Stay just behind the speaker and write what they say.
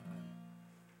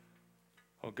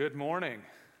Well, good morning.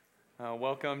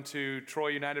 Welcome to Troy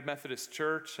United Methodist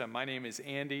Church. My name is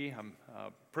Andy. I'm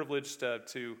privileged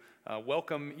to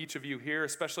welcome each of you here,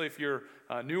 especially if you're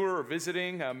newer or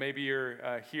visiting. Maybe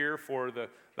you're here for the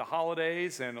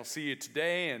holidays, and I'll see you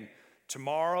today and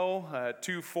tomorrow,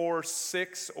 2, 4,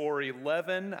 6, or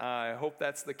 11. I hope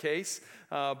that's the case.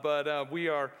 But we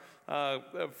are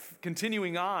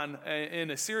continuing on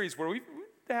in a series where we've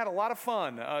had a lot of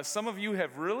fun. Some of you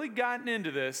have really gotten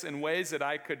into this in ways that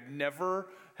I could never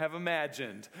have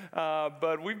imagined.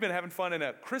 But we've been having fun in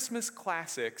a Christmas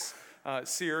Classics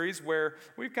series where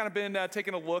we've kind of been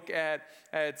taking a look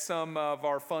at some of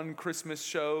our fun Christmas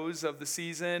shows of the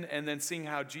season and then seeing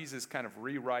how Jesus kind of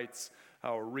rewrites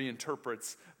or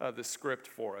reinterprets the script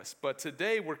for us. But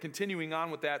today we're continuing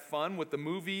on with that fun with the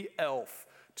movie Elf.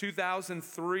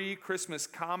 2003 Christmas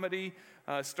comedy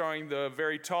starring the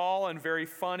very tall and very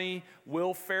funny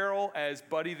Will Ferrell as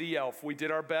Buddy the Elf. We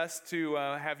did our best to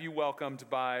have you welcomed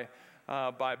by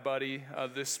Buddy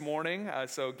this morning,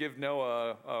 so give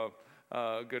Noah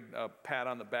a good pat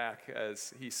on the back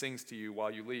as he sings to you while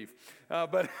you leave.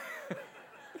 But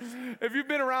if you've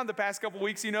been around the past couple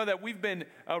weeks, you know that we've been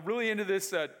really into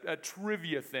this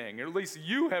trivia thing, or at least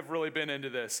you have really been into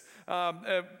this.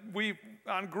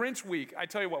 On Grinch Week, I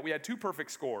tell you what, we had 2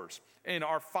 perfect scores in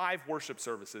our 5 worship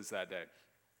services that day,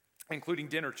 including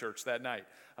dinner church that night.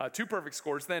 2 perfect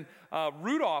scores. Then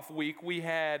Rudolph Week, we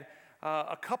had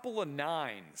a couple of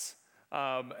 9s.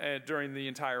 During the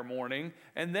entire morning.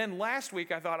 And then last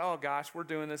week I thought, oh gosh, we're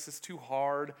doing this, it's too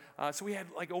hard. So we had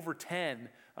like over 10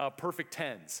 perfect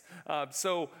 10s.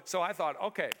 So I thought,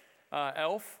 okay,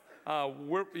 Elf,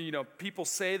 people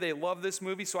say they love this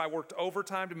movie, so I worked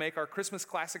overtime to make our Christmas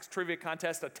Classics trivia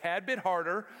contest a tad bit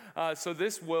harder. So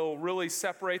this will really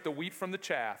separate the wheat from the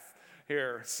chaff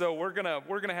here. So we're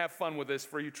gonna have fun with this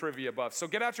for you trivia buffs. So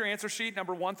get out your answer sheet,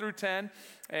 number 1 through 10,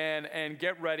 and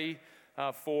get ready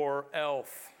for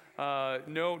Elf.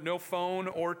 No phone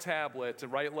or tablet to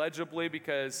write legibly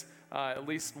because at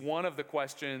least one of the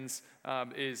questions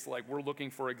is like we're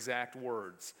looking for exact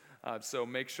words. So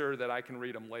make sure that I can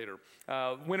read them later.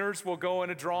 Winners will go in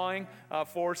a drawing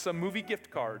for some movie gift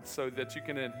cards so that you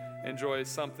can enjoy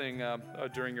something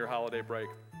during your holiday break.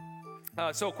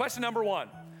 So question number 1.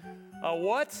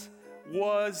 What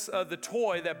was the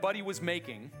toy that Buddy was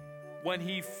making when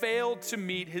he failed to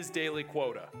meet his daily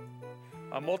quota?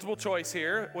 Multiple choice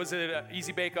here. Was it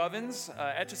Easy Bake Ovens,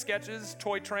 Etch-a-Sketches,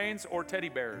 toy trains, or teddy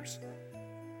bears?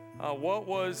 What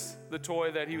was the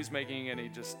toy that he was making and he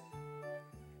just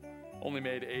only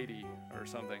made 80 or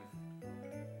something?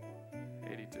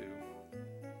 82.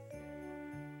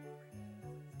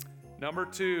 Number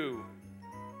 2.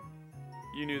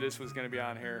 You knew this was going to be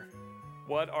on here.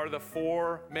 What are the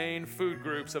 4 main food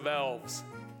groups of elves?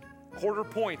 Quarter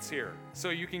points here,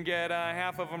 so you can get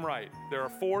half of them right. There are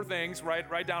 4 things,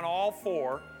 write down all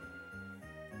 4.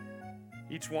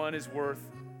 Each one is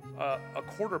worth a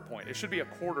quarter point. It should be a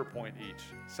quarter point each.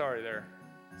 Sorry there.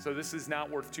 So this is not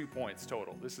worth 2 points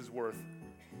total. This is worth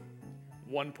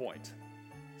 1 point.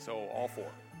 So all 4.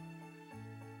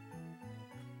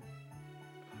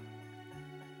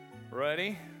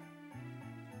 Ready?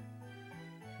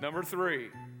 Number 3.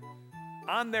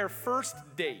 On their first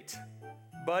date,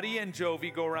 Buddy and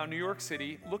Jovi go around New York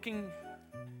City looking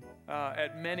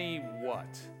at many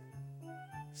what?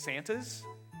 Santas?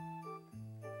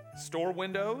 Store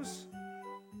windows?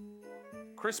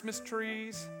 Christmas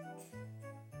trees?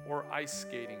 Or ice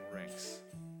skating rinks?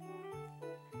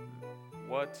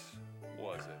 What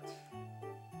was it?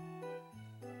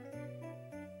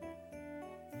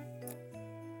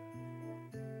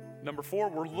 Number 4,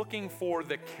 we're looking for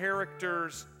the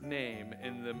character's name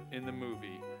in the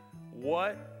movie.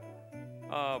 What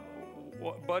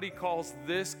Buddy calls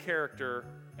this character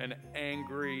an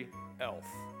angry elf.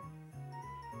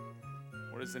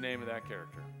 What is the name of that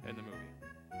character in the movie?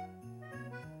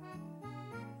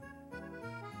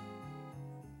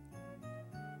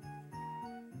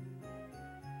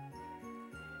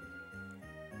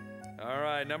 All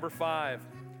right, number 5.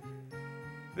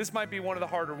 This might be one of the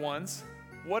harder ones.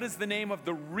 What is the name of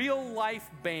the real-life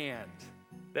band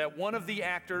that one of the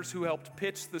actors who helped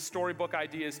pitch the storybook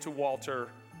ideas to Walter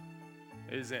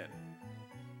is in?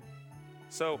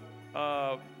 So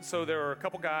there are a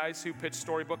couple guys who pitched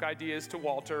storybook ideas to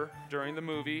Walter during the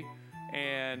movie,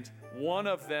 and one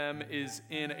of them is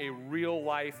in a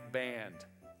real-life band.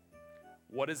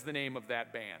 What is the name of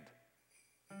that band?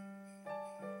 I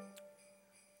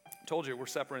told you we're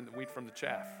separating the wheat from the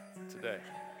chaff today.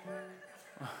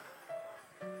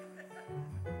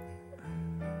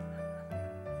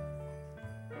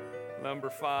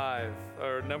 Number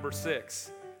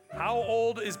 6. How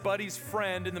old is Buddy's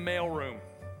friend in the mailroom?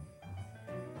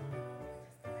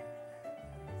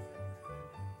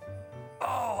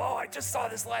 Oh, I just saw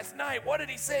this last night. What did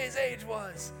he say his age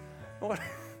was? What?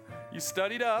 You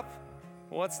studied up.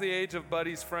 What's the age of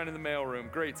Buddy's friend in the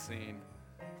mailroom? Great scene.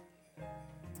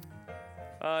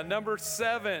 Number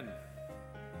 7.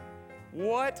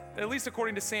 What, at least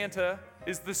according to Santa,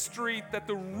 is the street that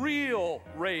the real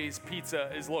Ray's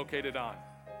Pizza is located on?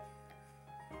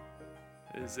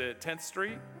 Is it 10th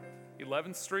Street,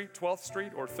 11th Street, 12th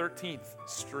Street, or 13th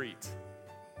Street?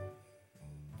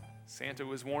 Santa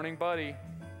was warning Buddy.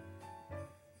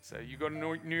 So you go to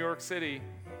New York City,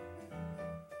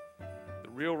 the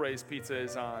real Ray's Pizza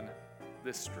is on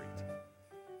this street.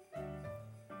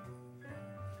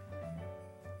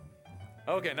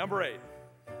 Okay, number 8.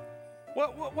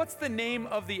 What's the name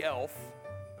of the elf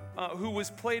who was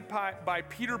played by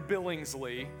Peter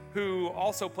Billingsley, who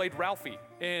also played Ralphie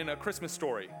in A Christmas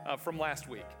Story from last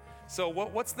week? So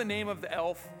what's the name of the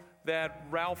elf that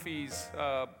Ralphie's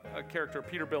character,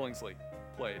 Peter Billingsley,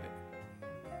 played?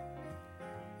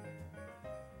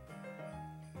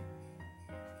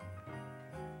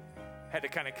 Had to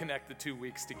kind of connect the 2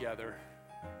 weeks together.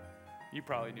 You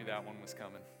probably knew that one was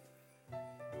coming.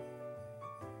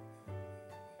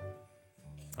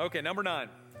 Okay, number 9.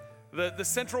 The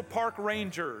Central Park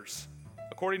Rangers,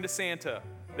 according to Santa,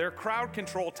 their crowd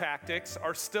control tactics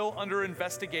are still under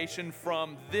investigation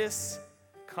from this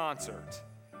concert.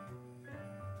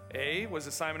 A, was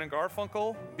it Simon and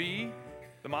Garfunkel? B,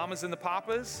 the Mamas and the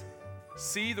Papas?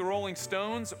 C, the Rolling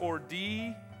Stones? Or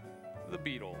D, the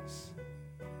Beatles?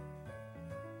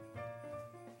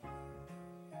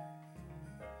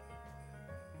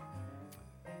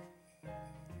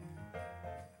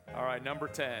 All right, number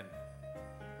 10.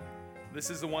 This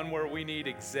is the one where we need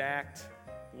exact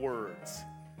words.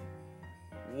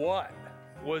 What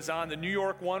was on the New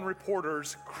York One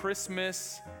reporter's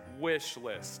Christmas wish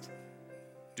list?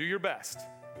 Do your best,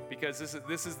 because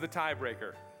this is the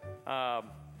tiebreaker.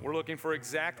 We're looking for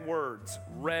exact words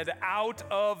read out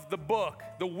of the book,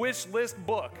 the wish list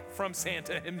book from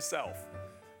Santa himself.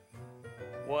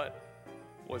 What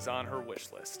was on her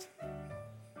wish list?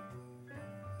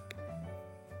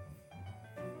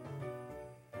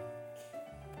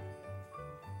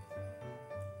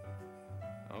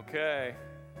 Okay,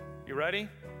 you ready?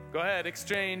 Go ahead,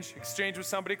 exchange with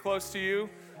somebody close to you.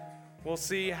 We'll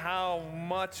see how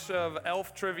much of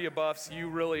elf trivia buffs you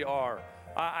really are.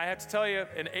 I have to tell you,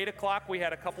 at 8 o'clock we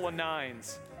had a couple of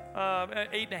 9s,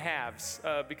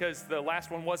 8.5s, because the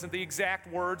last one wasn't the exact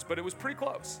words, but it was pretty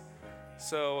close.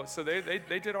 So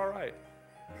they did all right.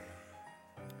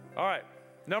 All right,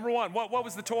 number 1, what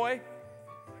was the toy?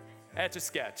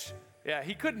 Etch-a-Sketch. Yeah,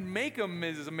 he couldn't make them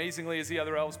as amazingly as the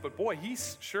other elves, but boy, he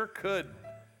sure could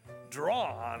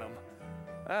draw on them.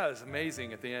 That was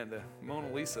amazing at the end, the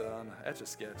Mona Lisa on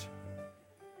Etch-a-Sketch.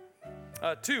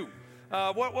 2,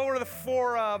 what were the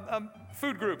 4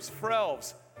 food groups for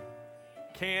elves?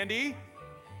 Candy,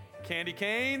 candy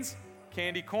canes,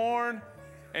 candy corn,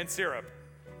 and syrup.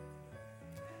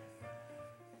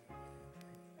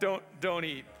 Don't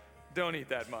eat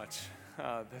that much.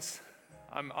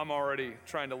 I'm already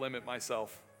trying to limit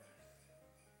myself.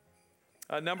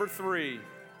 Number 3.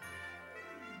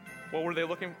 What were they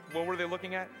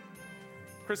looking at?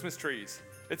 Christmas trees.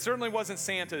 It certainly wasn't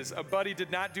Santa's. Buddy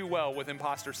did not do well with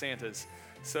imposter Santas.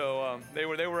 So they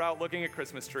were out looking at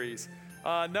Christmas trees.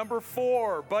 Number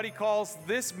 4. Buddy calls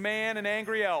this man an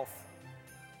angry elf.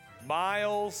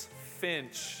 Miles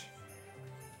Finch.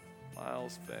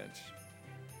 Miles Finch.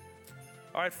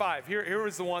 All right, 5. Here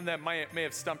was the one that may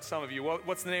have stumped some of you.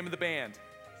 What's the name of the band?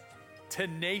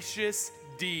 Tenacious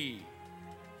D.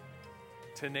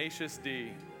 Tenacious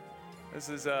D. This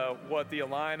is what the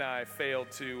Illini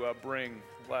failed to bring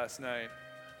last night.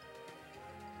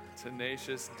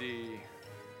 Tenacious D.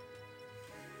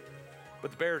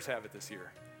 But the Bears have it this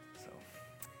year.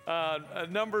 So,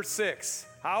 number 6.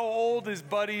 How old is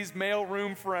Buddy's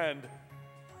mailroom friend?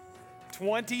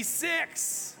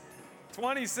 26.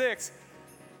 26.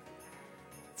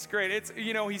 It's great.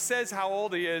 He says how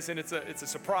old he is, and it's a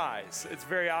surprise. It's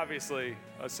very obviously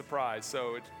a surprise,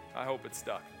 so I hope it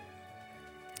stuck.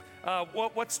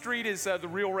 What street is the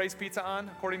real Ray's Pizza on,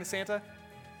 according to Santa?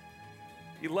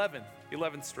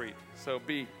 11th Street, so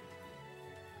B.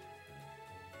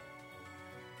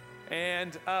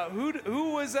 And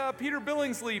who was Peter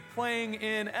Billingsley playing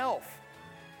in Elf?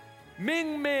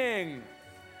 Ming Ming.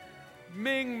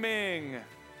 Ming Ming.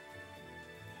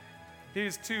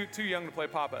 He's too young to play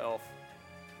Papa Elf.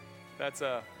 That's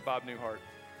Bob Newhart.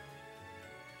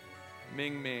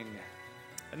 Ming Ming.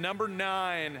 And number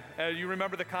 9. You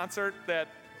remember the concert that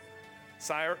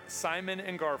Simon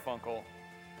and Garfunkel.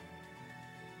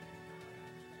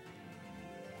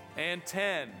 And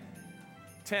 10.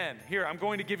 Here, I'm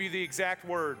going to give you the exact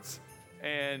words,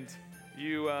 and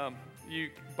you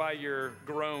by your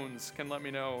groans can let me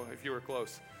know if you were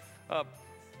close.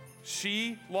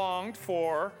 She longed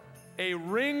for a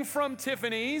ring from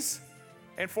Tiffany's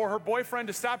and for her boyfriend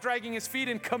to stop dragging his feet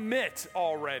and commit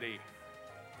already.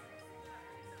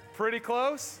 Pretty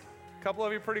close? A couple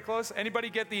of you pretty close? Anybody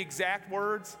get the exact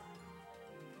words?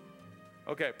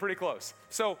 Okay, pretty close.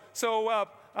 So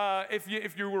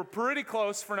if you were pretty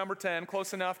close for number 10,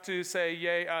 close enough to say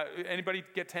yay, anybody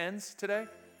get 10s today?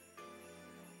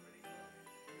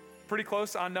 Pretty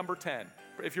close on number 10.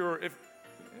 If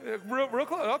real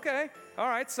close, okay. All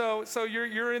right, so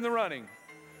you're in the running.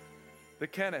 The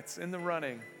Kennets in the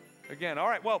running again. All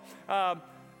right, well,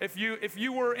 if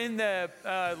you were in the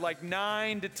like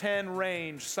 9 to 10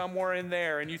 range, somewhere in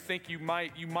there, and you think you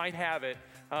might have it,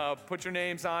 put your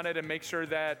names on it and make sure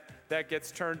that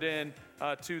gets turned in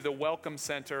to the Welcome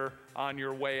Center on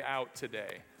your way out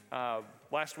today.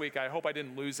 Last week, I hope I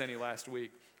didn't lose any last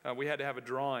week. We had to have a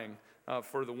drawing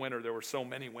for the winner. There were so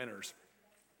many winners.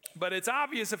 But it's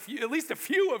obvious at least a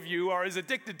few of you are as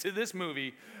addicted to this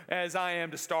movie as I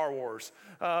am to Star Wars.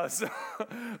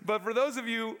 But for those of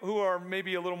you who are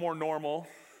maybe a little more normal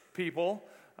people,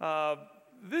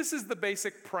 this is the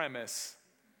basic premise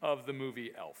of the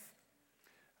movie Elf.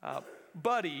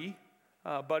 Buddy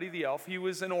the elf, he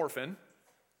was an orphan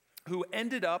who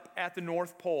ended up at the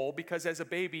North Pole because as a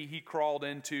baby he crawled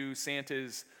into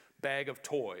Santa's bag of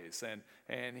toys,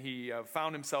 and he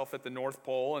found himself at the North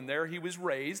Pole, and there he was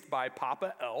raised by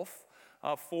Papa Elf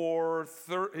for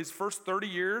his first 30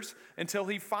 years until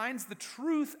he finds the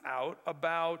truth out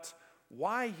about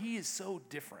why he is so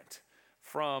different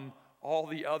from all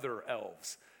the other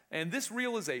elves. And this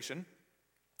realization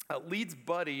leads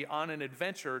Buddy on an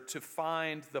adventure to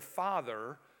find the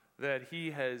father that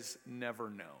he has never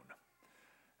known.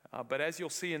 But as you'll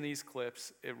see in these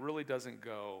clips, it really doesn't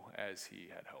go as he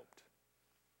had hoped.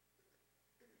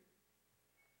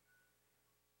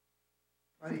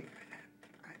 Buddy,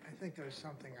 I think there's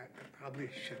something I probably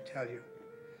should tell you.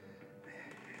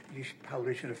 You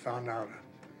probably should have found out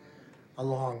a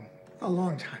long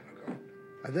time ago.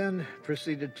 I then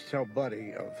proceeded to tell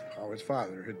Buddy of how his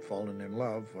father had fallen in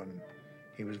love when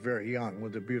he was very young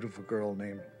with a beautiful girl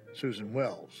named Susan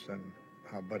Wells, and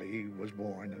how Buddy was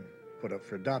born and put up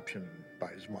for adoption by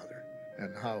his mother,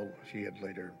 and how she had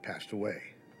later passed away.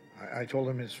 I told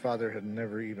him his father had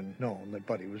never even known that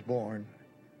Buddy was born,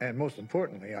 and most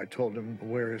importantly, I told him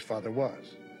where his father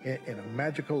was, in a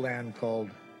magical land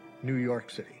called New York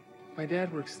City. My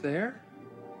dad works there?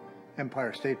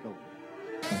 Empire State Building.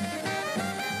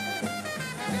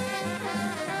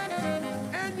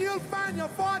 And you'll find your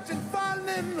fortune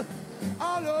falling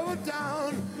all over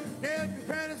town. Getting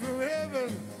pennies from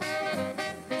heaven.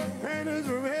 Pennies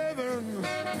from heaven.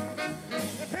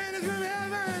 Pennies from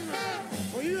heaven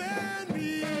for you and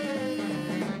me.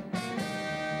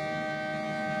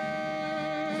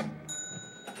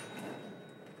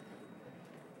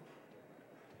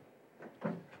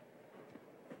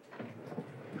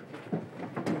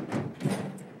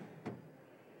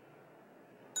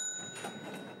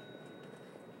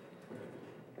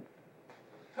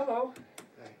 Hello.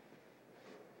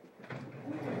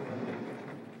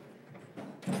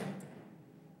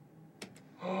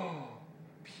 Oh,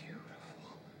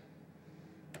 beautiful.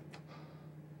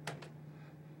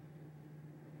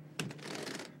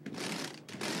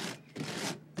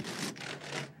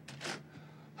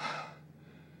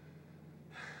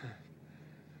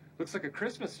 Looks like a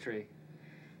Christmas tree.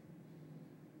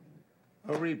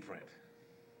 A reprint.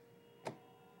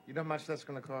 You know how much that's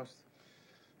going to cost?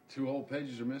 2 whole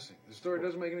pages are missing. The story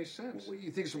doesn't make any sense. Well, you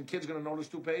think some kid's going to notice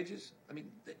 2 pages? I mean,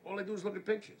 all they do is look at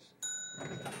pictures.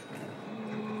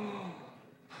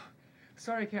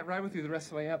 Sorry I can't ride with you the rest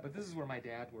of the way up, but this is where my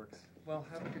dad works. Well,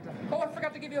 have a good time. Oh, I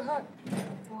forgot to give you a hug.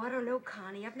 Oh, I don't know,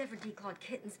 Connie. I've never declawed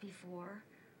kittens before.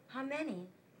 How many?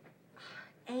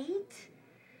 8?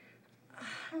 I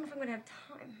don't know if I'm gonna have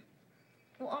time.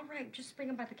 Well, all right, just bring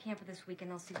them by the camper this week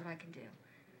and I'll see what I can do.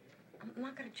 I'm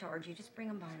not gonna charge you. Just bring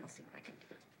them by and I'll see what I can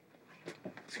do.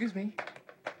 Excuse me.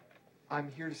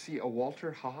 I'm here to see a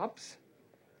Walter Hobbs.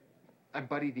 I'm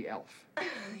Buddy the Elf.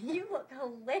 You look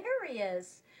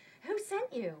hilarious. Who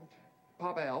sent you?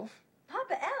 Papa Elf.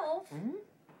 Papa Elf? Mm-hmm.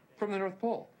 From the North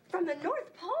Pole. From the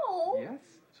North Pole? Yes.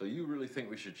 So you really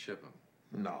think we should ship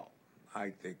him? No.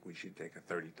 I think we should take a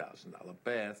 $30,000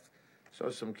 bath so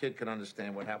some kid can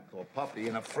understand what happened to a puppy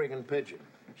and a friggin' pigeon.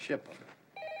 Ship him.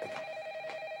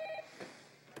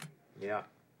 Yeah.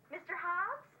 Mr.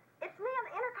 Hobbs? It's me on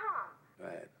the intercom.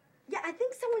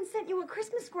 think someone sent you a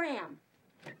Christmas-gram.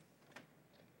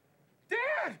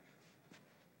 Dad!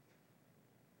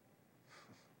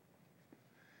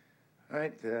 All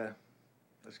right,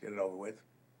 let's get it over with.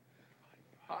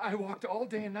 I walked all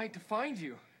day and night to find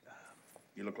you.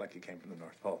 You look like you came from the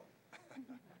North Pole.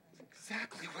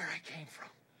 Exactly where I came from.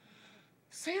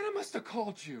 Santa must have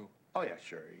called you. Oh, yeah,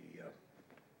 sure. He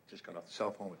just got off the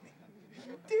cell phone with me.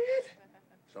 You did?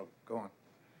 So, go on.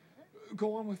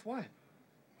 Go on with what?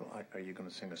 Well, are you going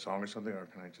to sing a song or something, or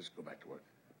can I just go back to work?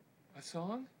 A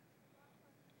song?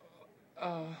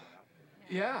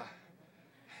 Yeah.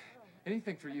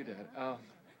 Anything for you, Dad.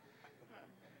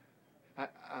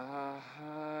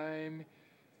 I'm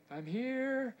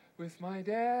here with my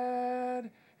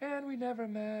dad, and we never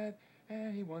met,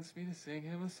 and he wants me to sing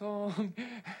him a song.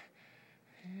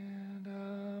 And,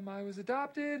 I was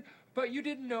adopted, but you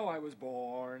didn't know I was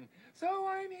born. So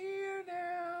I'm here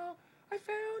now. I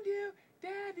found you,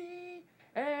 Daddy.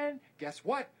 And guess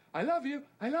what? I love you,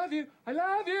 I love you, I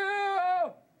love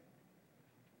you!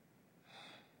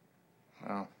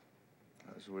 Wow,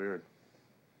 that was weird.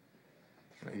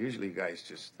 Usually you guys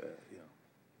just,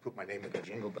 put my name in the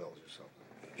jingle bells or something.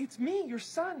 It's me, your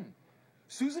son.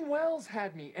 Susan Wells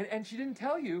had me, and she didn't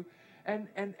tell you.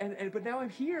 But now I'm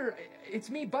here. It's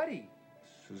me, Buddy.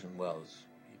 Susan Wells.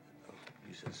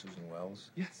 You said Susan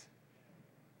Wells? Yes.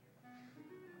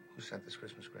 Who sent this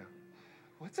Christmas gram?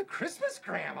 What's a Christmas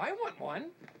gram? I want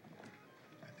one.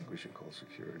 I think we should call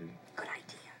security. Good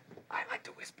idea. I like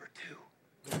to whisper, too.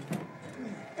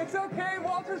 It's okay,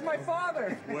 Walter's my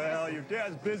father. Well, your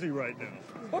dad's busy right now.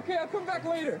 Okay, I'll come back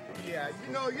later. Yeah,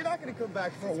 you know, you're not going to come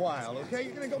back for a while, okay?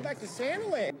 You're going to go back to Santa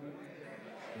Land.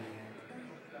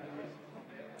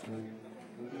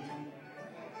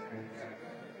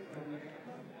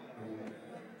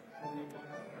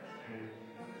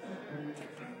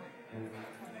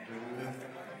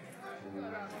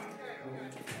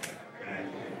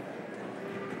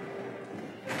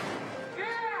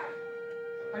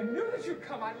 I knew that you'd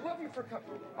come. I love you for coming.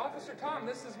 Officer Tom,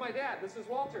 this is my dad. This is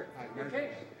Walter.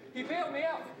 Okay? He bailed me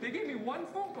out. They gave me one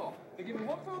phone call. They gave me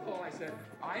one phone call, and I said,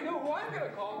 I know who I'm going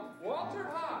to call. Walter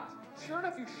Hobbs. Sure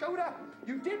enough, you showed up.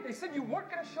 You did. They said you weren't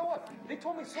going to show up. They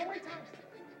told me so many times.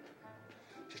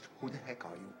 Just who the heck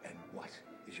are you, and what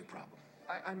is your problem?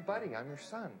 I'm Buddy. I'm your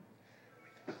son.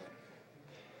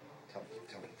 Tell me,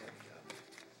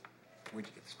 where'd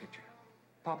you get this picture?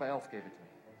 Papa Elf gave it to me.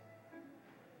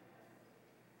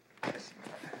 This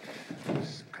is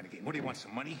some kind of game. What do you want,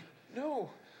 some money?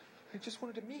 No. I just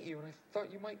wanted to meet you, and I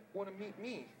thought you might want to meet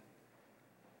me.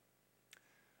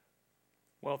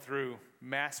 Well, through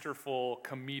masterful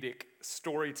comedic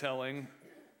storytelling,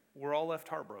 we're all left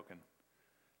heartbroken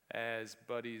as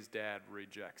Buddy's dad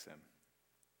rejects him.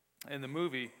 And the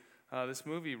movie, this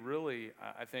movie really,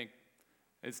 I think,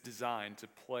 is designed to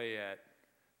play at,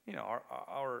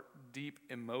 our deep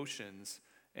emotions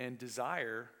and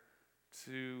desire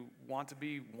to want to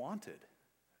be wanted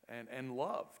and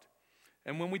loved.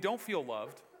 And when we don't feel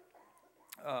loved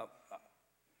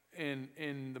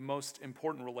in the most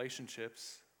important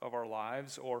relationships of our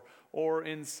lives, or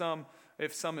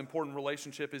if some important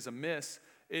relationship is amiss,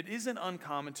 it isn't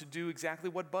uncommon to do exactly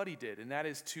what Buddy did, and that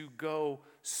is to go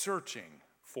searching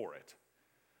for it.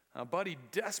 Buddy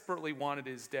desperately wanted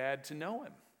his dad to know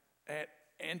him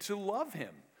and to love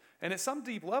him. And at some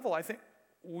deep level, I think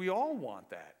we all want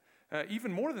that.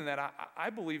 Even more than that, I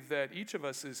believe that each of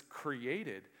us is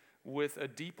created with a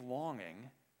deep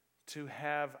longing to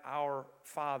have our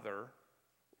Father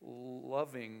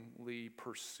lovingly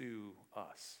pursue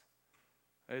us.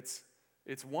 It's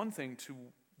one thing to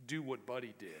do what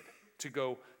Buddy did, to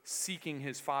go seeking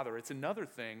his Father. It's another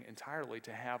thing entirely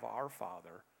to have our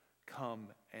Father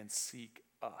come and seek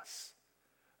us.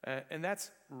 And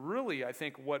that's really, I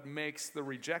think, what makes the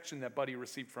rejection that Buddy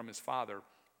received from his father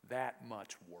that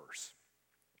much worse.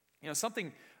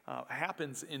 Something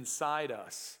happens inside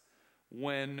us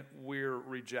when we're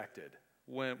rejected,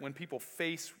 when people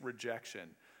face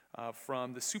rejection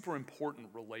from the super important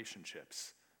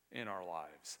relationships in our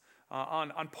lives.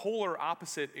 On polar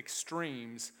opposite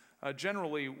extremes,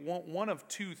 generally one of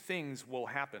two things will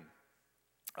happen.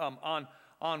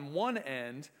 On one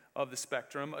end of the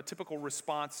spectrum, a typical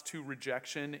response to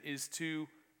rejection is to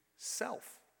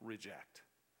self-reject,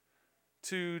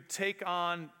 to take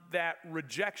on that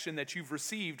rejection that you've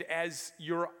received as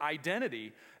your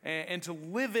identity and to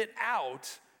live it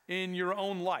out in your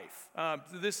own life.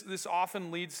 This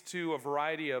often leads to a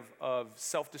variety of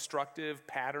self-destructive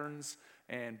patterns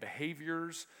and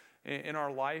behaviors in our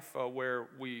life where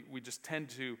we just tend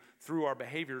to, through our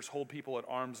behaviors, hold people at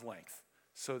arm's length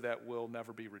so that we'll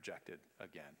never be rejected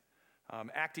again.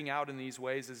 Acting out in these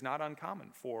ways is not uncommon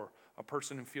for a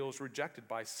person who feels rejected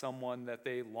by someone that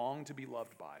they long to be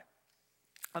loved by.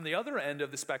 On the other end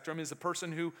of the spectrum is a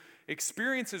person who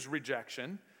experiences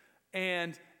rejection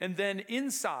and then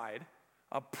inside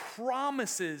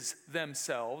promises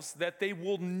themselves that they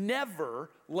will never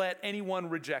let anyone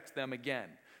reject them again.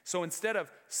 So instead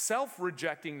of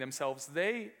self-rejecting themselves,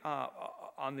 they,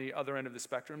 on the other end of the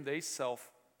spectrum, they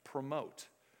self-promote.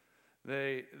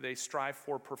 They strive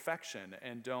for perfection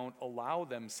and don't allow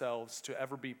themselves to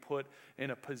ever be put in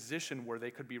a position where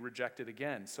they could be rejected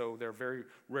again. So they're very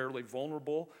rarely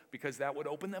vulnerable because that would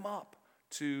open them up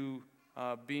to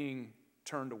being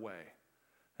turned away.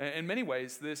 In many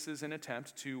ways, this is an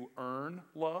attempt to earn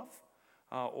love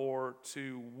or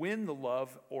to win the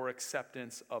love or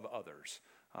acceptance of others,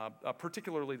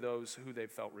 particularly those who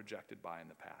they've felt rejected by in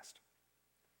the past.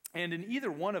 And in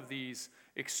either one of these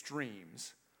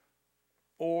extremes,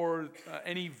 or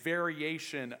any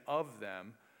variation of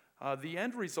them, the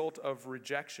end result of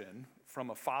rejection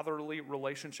from a fatherly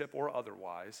relationship or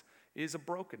otherwise is a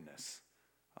brokenness,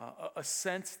 a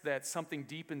sense that something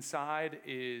deep inside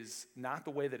is not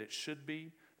the way that it should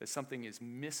be, that something is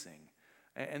missing.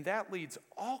 And that leads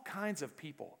all kinds of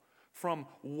people from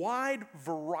wide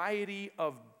variety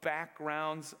of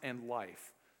backgrounds and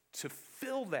life to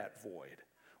fill that void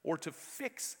or to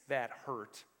fix that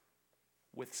hurt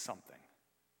with something.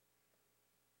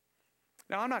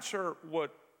 Now, I'm not sure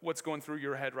what's going through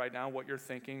your head right now, what you're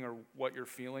thinking or what you're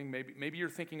feeling. Maybe you're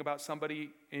thinking about somebody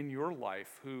in your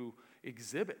life who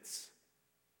exhibits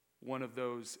one of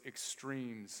those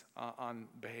extremes on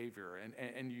behavior,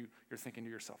 and you're thinking to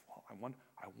yourself, well,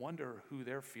 I wonder who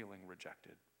they're feeling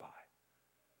rejected by.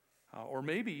 Or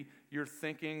maybe you're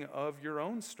thinking of your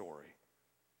own story.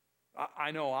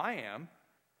 I know I am.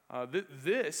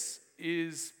 This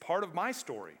is part of my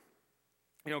story.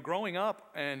 You know, growing up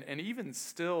and even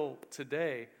still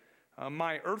today,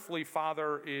 my earthly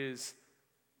father is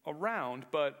around,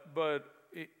 but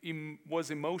was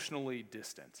emotionally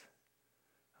distant.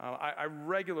 I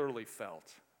regularly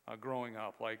felt growing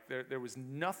up like there was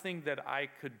nothing that I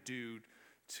could do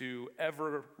to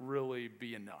ever really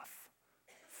be enough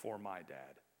for my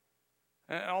dad.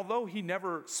 And although he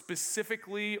never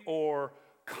specifically or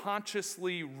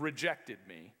consciously rejected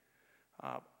me,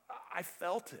 I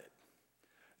felt it.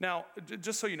 Now,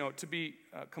 just so you know, to be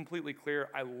completely clear,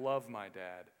 I love my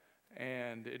dad,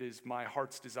 and it is my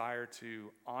heart's desire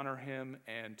to honor him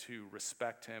and to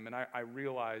respect him. And I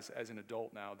realize as an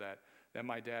adult now that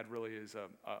my dad really is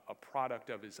a product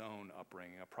of his own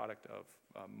upbringing, a product of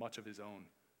much of his own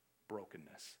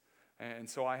brokenness. And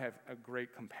so I have a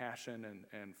great compassion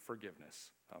and forgiveness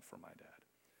for my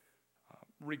dad.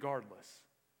 Regardless,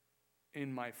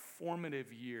 in my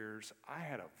formative years, I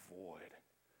had a void.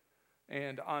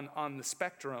 And on the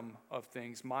spectrum of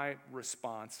things, my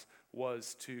response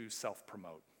was to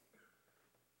self-promote,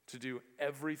 to do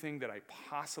everything that I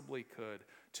possibly could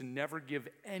to never give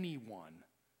anyone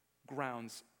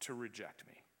grounds to reject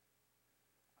me.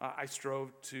 I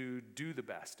strove to do the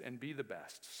best and be the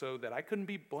best so that I couldn't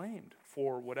be blamed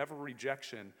for whatever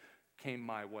rejection came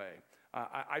my way.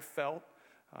 I felt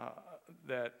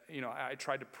that, I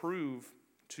tried to prove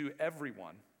to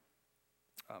everyone,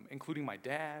 including my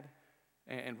dad,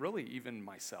 and really even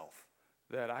myself,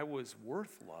 that I was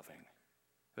worth loving,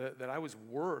 that I was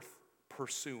worth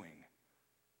pursuing.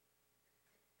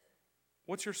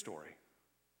 What's your story?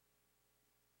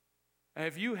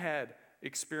 Have you had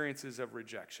experiences of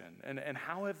rejection, and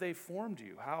how have they formed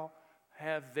you? How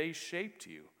have they shaped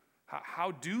you?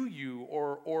 How do you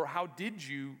or how did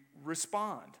you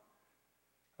respond?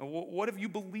 What have you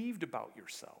believed about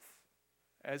yourself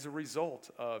as a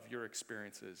result of your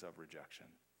experiences of rejection?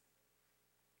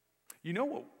 You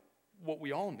know what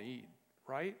we all need,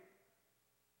 right?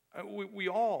 What we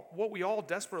all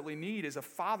desperately need is a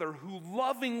father who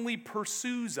lovingly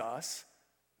pursues us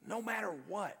no matter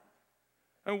what.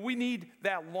 And we need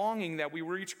that longing that we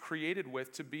were each created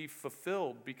with to be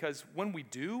fulfilled, because when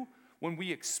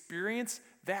we experience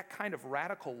that kind of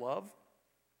radical love,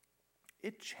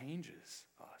 it changes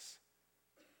us.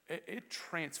 It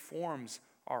transforms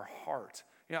our heart.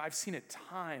 I've seen it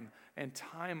time and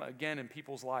time again in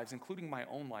people's lives, including my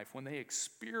own life, when they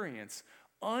experience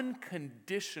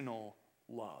unconditional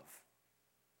love.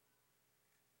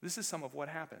 This is some of what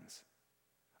happens.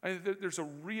 There's a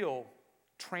real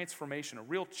transformation, a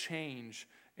real change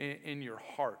in your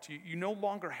heart. You no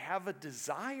longer have a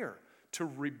desire to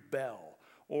rebel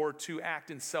or to act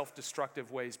in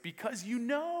self-destructive ways because you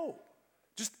know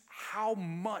just how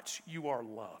much you are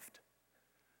loved.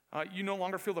 You no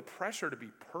longer feel the pressure to be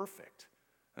perfect.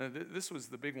 This was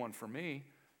the big one for me.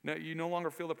 No, you no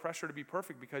longer feel the pressure to be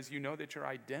perfect because you know that your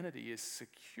identity is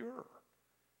secure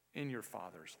in your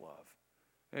Father's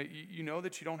love. You know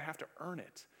that you don't have to earn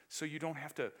it, so you don't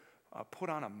have to put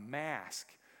on a mask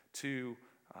to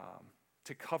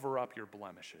cover up your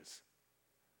blemishes.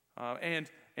 And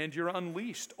you're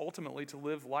unleashed ultimately to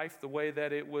live life the way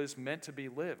that it was meant to be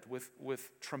lived,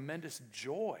 with tremendous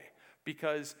joy,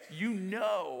 because you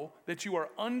know that you are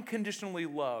unconditionally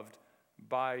loved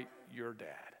by your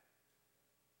dad.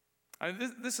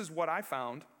 This is what I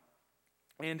found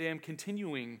and am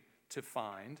continuing to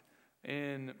find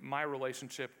in my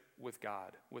relationship with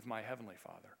God, with my Heavenly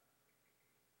Father.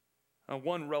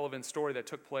 One relevant story that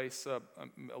took place a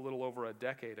little over a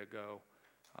decade ago,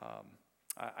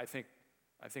 I think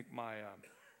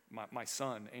my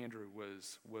son Andrew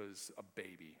was a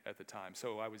baby at the time,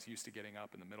 so I was used to getting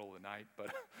up in the middle of the night.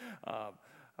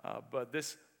 But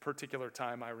this particular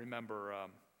time, I remember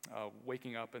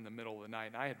waking up in the middle of the night,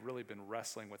 and I had really been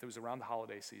wrestling with. It was around the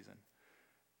holiday season,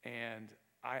 and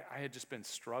I had just been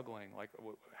struggling. Like,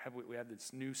 we had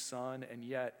this new son, and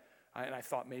yet, and I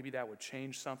thought maybe that would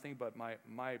change something, but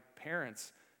my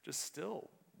parents just still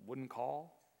wouldn't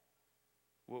call.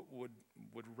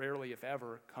 Would rarely, if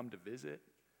ever, come to visit,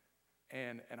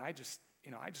 and I just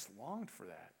longed for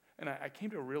that, and I came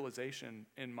to a realization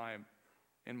in my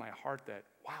heart that,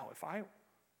 wow, if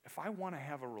I want to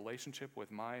have a relationship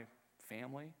with my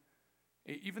family,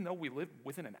 even though we live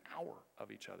within an hour of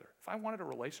each other, if I wanted a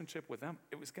relationship with them,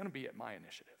 it was going to be at my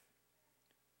initiative,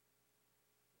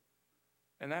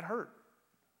 and that hurt.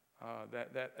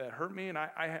 That hurt me, and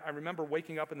I remember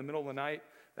waking up in the middle of the night.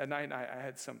 That night, I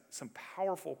had some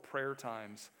powerful prayer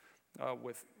times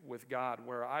with God,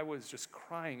 where I was just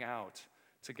crying out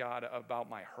to God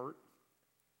about my hurt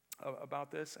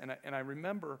about this. And I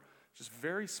remember just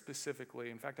very specifically,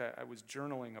 in fact, I was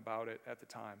journaling about it at the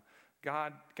time,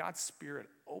 God's Spirit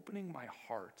opening my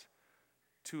heart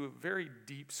to a very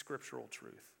deep scriptural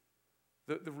truth.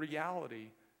 The reality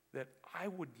that I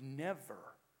would never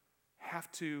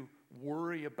have to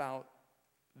worry about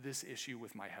this issue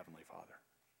with my Heavenly Father.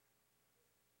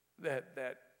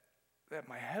 That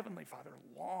my Heavenly Father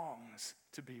longs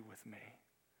to be with me.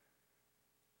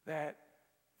 That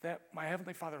my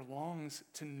Heavenly Father longs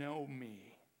to know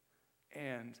me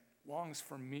and longs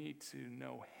for me to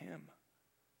know Him.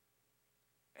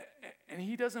 And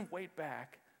He doesn't wait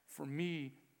back for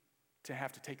me to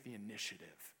have to take the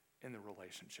initiative in the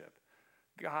relationship.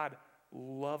 God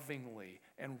lovingly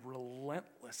and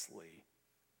relentlessly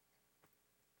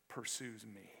pursues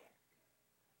me.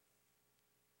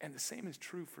 And the same is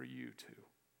true for you too.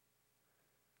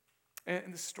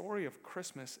 And the story of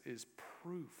Christmas is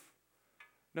proof.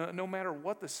 No matter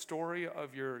what the story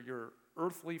of your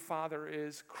earthly father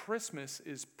is, Christmas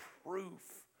is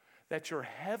proof that your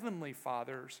heavenly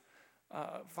Father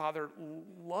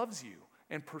loves you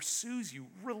and pursues you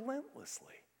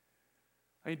relentlessly.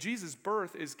 I mean, Jesus'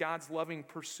 birth is God's loving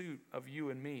pursuit of you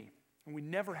and me. And we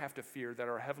never have to fear that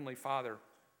our Heavenly Father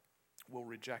will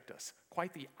reject us.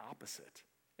 Quite the opposite,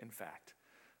 in fact.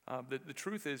 The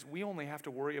truth is, we only have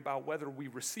to worry about whether we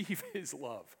receive His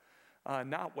love,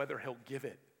 not whether He'll give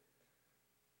it.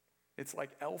 It's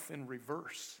like Elf in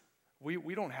reverse.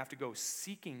 We don't have to go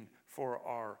seeking for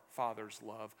our Father's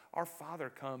love. Our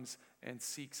Father comes and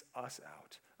seeks us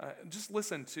out. Just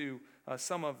listen to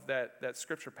some of that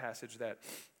scripture passage that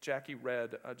Jackie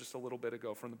read just a little bit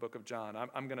ago from the book of John.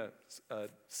 I'm going to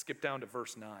skip down to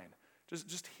verse 9.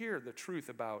 Just hear the truth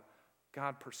about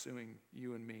God pursuing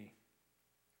you and me.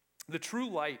 The true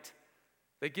light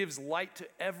that gives light to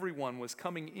everyone was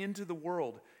coming into the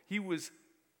world. He was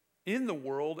in the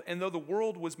world, and though the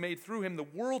world was made through Him, the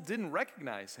world didn't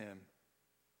recognize Him.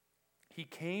 He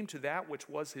came to that which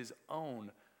was His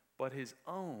own, but His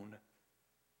own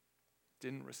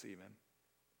didn't receive Him.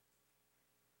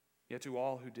 Yet to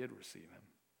all who did receive Him,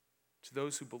 to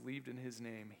those who believed in His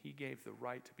name, He gave the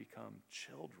right to become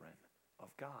children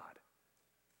of God.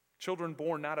 Children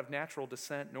born not of natural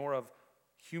descent, nor of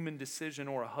human decision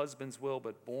or a husband's will,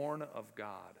 but born of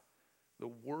God. The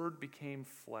Word became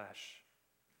flesh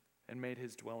and made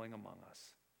His dwelling among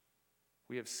us.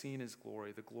 We have seen His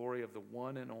glory, the glory of the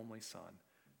one and only Son,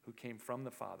 who came from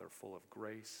the Father, full of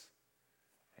grace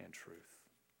and truth.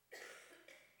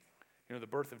 You know, the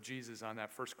birth of Jesus on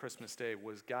that first Christmas day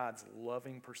was God's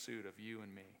loving pursuit of you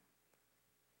and me.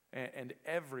 And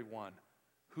everyone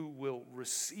who will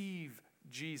receive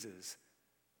Jesus,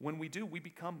 when we do, we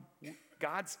become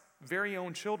God's very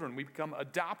own children. We become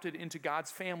adopted into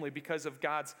God's family because of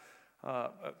God's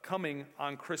coming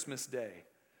on Christmas Day.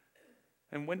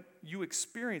 And when you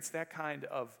experience that kind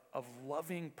of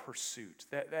loving pursuit,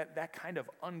 that kind of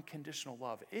unconditional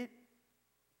love, it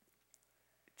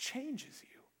changes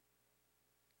you.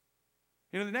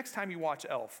 You know, the next time you watch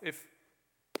Elf, if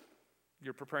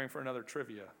you're preparing for another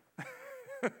trivia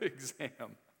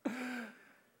exam,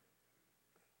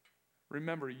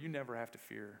 remember, you never have to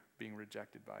fear being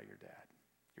rejected by your dad,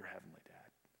 your heavenly dad.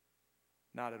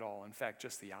 Not at all. In fact,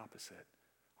 just the opposite.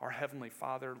 Our Heavenly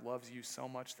Father loves you so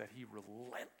much that He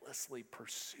relentlessly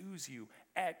pursues you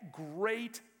at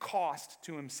great cost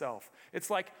to Himself. It's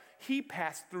like He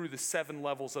passed through the 7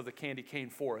 levels of the candy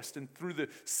cane forest and through the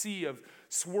sea of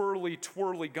swirly,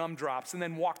 twirly gumdrops and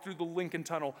then walked through the Lincoln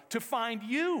Tunnel to find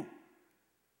you.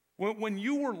 When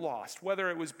you were lost, whether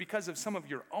it was because of some of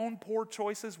your own poor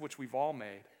choices, which we've all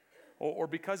made, or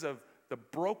because of the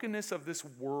brokenness of this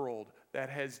world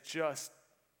that has just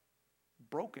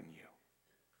broken you.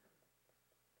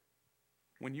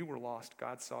 When you were lost,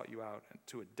 God sought you out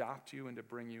to adopt you and to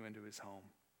bring you into His home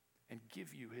and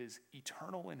give you His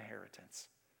eternal inheritance.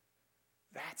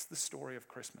 That's the story of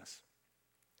Christmas.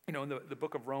 You know, in the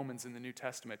book of Romans in the New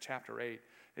Testament, chapter 8,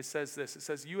 it says this. It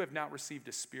says, "You have not received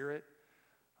a spirit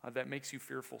that makes you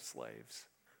fearful slaves.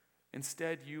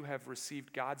 Instead, you have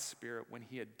received God's Spirit when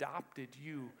He adopted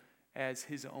you as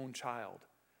His own child.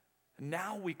 And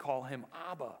now we call Him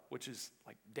Abba, which is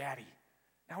like daddy.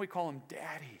 Now we call Him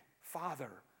Daddy,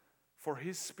 Father, for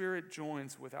His Spirit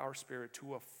joins with our spirit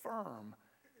to affirm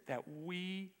that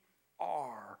we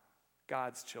are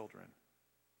God's children."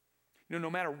 You know,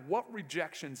 no matter what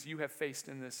rejections you have faced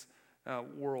in this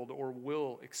world or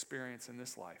will experience in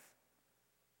this life,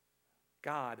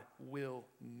 God will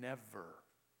never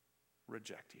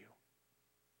reject you.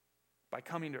 By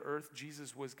coming to earth,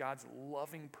 Jesus was God's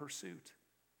loving pursuit.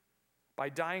 By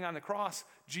dying on the cross,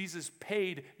 Jesus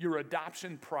paid your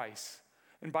adoption price.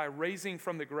 And by raising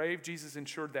from the grave, Jesus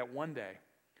ensured that one day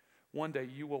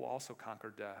you will also conquer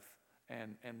death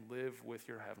and live with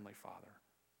your Heavenly Father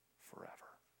forever.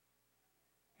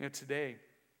 You know, today,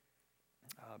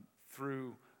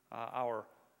 through our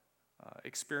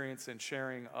experience and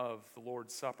sharing of the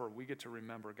Lord's Supper, we get to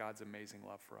remember God's amazing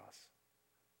love for us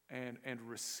and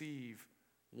receive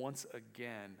once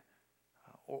again,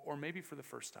 or maybe for the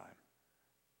first time,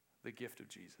 the gift of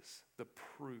Jesus, the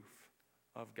proof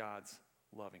of God's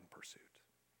loving pursuit.